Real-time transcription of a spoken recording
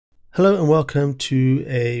Hello and welcome to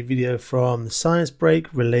a video from the Science Break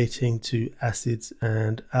relating to acids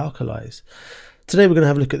and alkalis. Today we're going to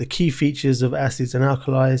have a look at the key features of acids and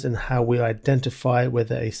alkalis and how we identify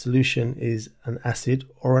whether a solution is an acid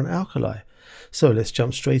or an alkali. So let's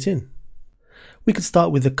jump straight in. We can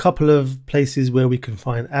start with a couple of places where we can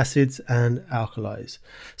find acids and alkalis.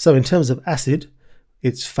 So in terms of acid,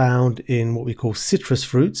 it's found in what we call citrus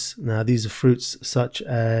fruits. Now these are fruits such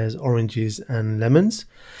as oranges and lemons.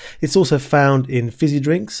 It's also found in fizzy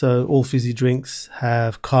drinks. So all fizzy drinks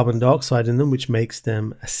have carbon dioxide in them, which makes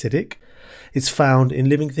them acidic. It's found in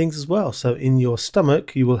living things as well. So in your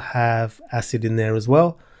stomach, you will have acid in there as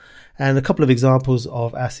well. And a couple of examples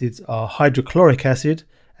of acids are hydrochloric acid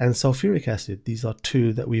and sulfuric acid. These are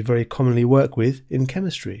two that we very commonly work with in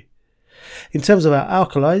chemistry. In terms of our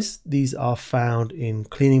alkalis, these are found in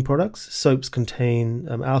cleaning products. Soaps contain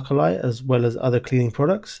alkali as well as other cleaning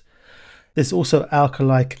products. There's also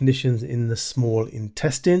alkali conditions in the small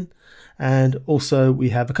intestine. And also we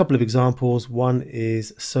have a couple of examples. One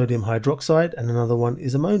is sodium hydroxide and another one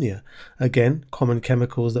is ammonia. Again, common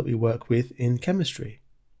chemicals that we work with in chemistry.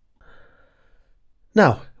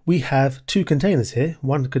 Now, we have two containers here.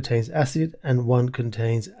 One contains acid and one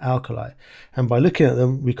contains alkali. And by looking at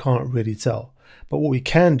them, we can't really tell. But what we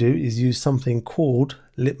can do is use something called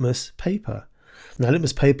litmus paper. Now,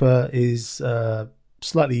 litmus paper is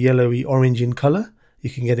slightly yellowy orange in color. You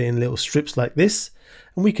can get it in little strips like this.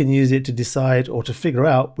 And we can use it to decide or to figure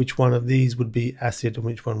out which one of these would be acid and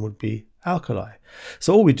which one would be alkali.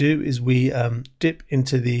 So all we do is we dip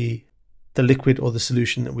into the liquid or the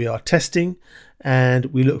solution that we are testing, and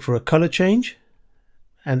we look for a color change.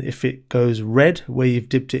 And if it goes red where you've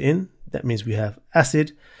dipped it in, that means we have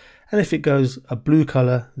acid. And if it goes a blue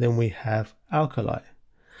color, then we have alkali.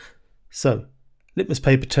 So litmus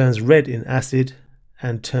paper turns red in acid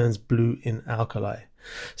and turns blue in alkali.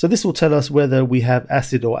 So this will tell us whether we have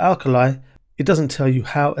acid or alkali. It doesn't tell you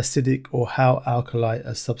how acidic or how alkali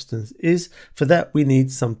a substance is. For that, we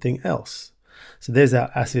need something else. So there's our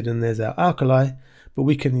acid and there's our alkali, but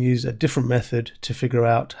we can use a different method to figure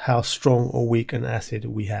out how strong or weak an acid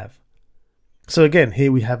we have. So again,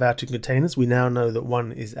 here we have our two containers. We now know that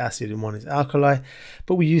one is acid and one is alkali,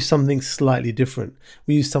 but we use something slightly different.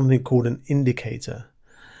 We use something called an indicator.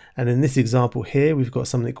 And in this example here, we've got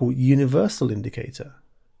something called universal indicator.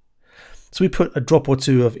 So we put a drop or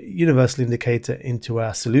two of universal indicator into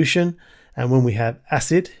our solution, and when we have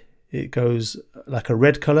acid, it goes like a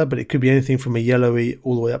red color, but it could be anything from a yellowy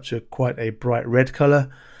all the way up to quite a bright red color.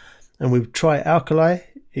 And we try alkali,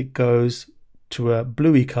 it goes to a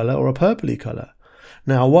bluey color or a purpley color.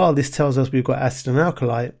 Now, while this tells us we've got acid and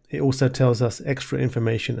alkali, it also tells us extra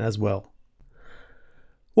information as well.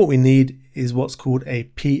 What we need is what's called a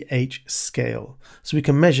pH scale. So we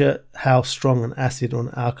can measure how strong an acid or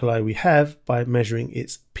an alkali we have by measuring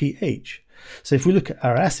its pH. So if we look at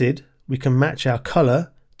our acid, we can match our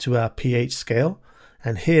color to our pH scale,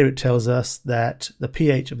 and here it tells us that the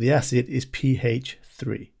pH of the acid is pH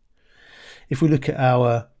 3. If we look at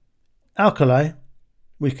our alkali,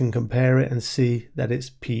 we can compare it and see that it's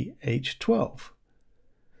pH 12.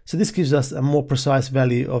 So this gives us a more precise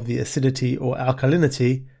value of the acidity or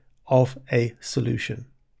alkalinity of a solution.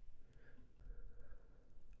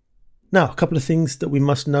 Now, a couple of things that we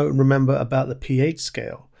must know and remember about the pH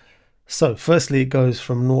scale. So firstly, it goes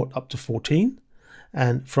from 0 up to 14.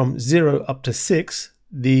 And from 0 up to 6,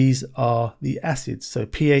 these are the acids. So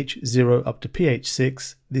pH 0 up to pH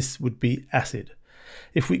 6, this would be acid.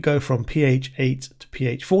 If we go from pH 8 to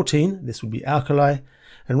pH 14, this would be alkali.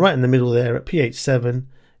 And right in the middle there at pH 7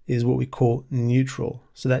 is what we call neutral.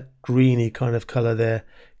 So that greeny kind of color there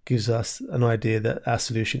gives us an idea that our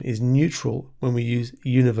solution is neutral when we use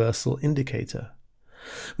universal indicator.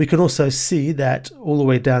 We can also see that all the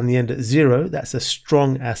way down the end at 0, that's a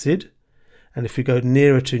strong acid. And if we go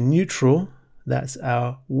nearer to neutral, that's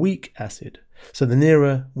our weak acid. So the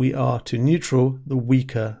nearer we are to neutral, the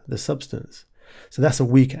weaker the substance. So that's a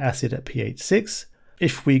weak acid at pH 6.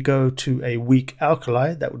 If we go to a weak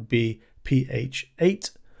alkali, that would be pH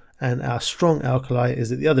 8. And our strong alkali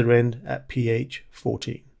is at the other end at pH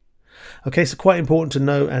 14. Okay, so quite important to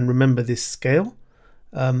know and remember this scale.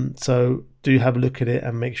 So do have a look at it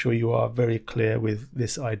and make sure you are very clear with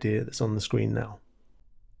this idea that's on the screen now.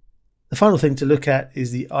 The final thing to look at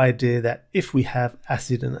is the idea that if we have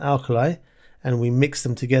acid and alkali and we mix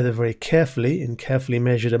them together very carefully in carefully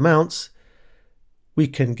measured amounts, we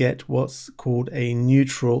can get what's called a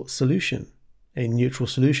neutral solution. A neutral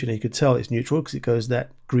solution, and you could tell it's neutral because it goes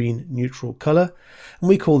that green neutral color, and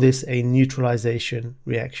we call this a neutralization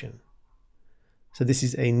reaction. So this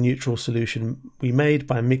is a neutral solution we made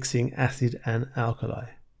by mixing acid and alkali.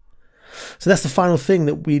 So that's the final thing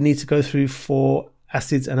that we need to go through for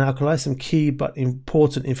acids and alkalis, some key but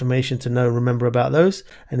important information to know and remember about those.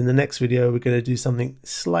 And in the next video, we're going to do something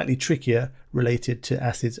slightly trickier related to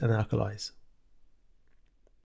acids and alkalis.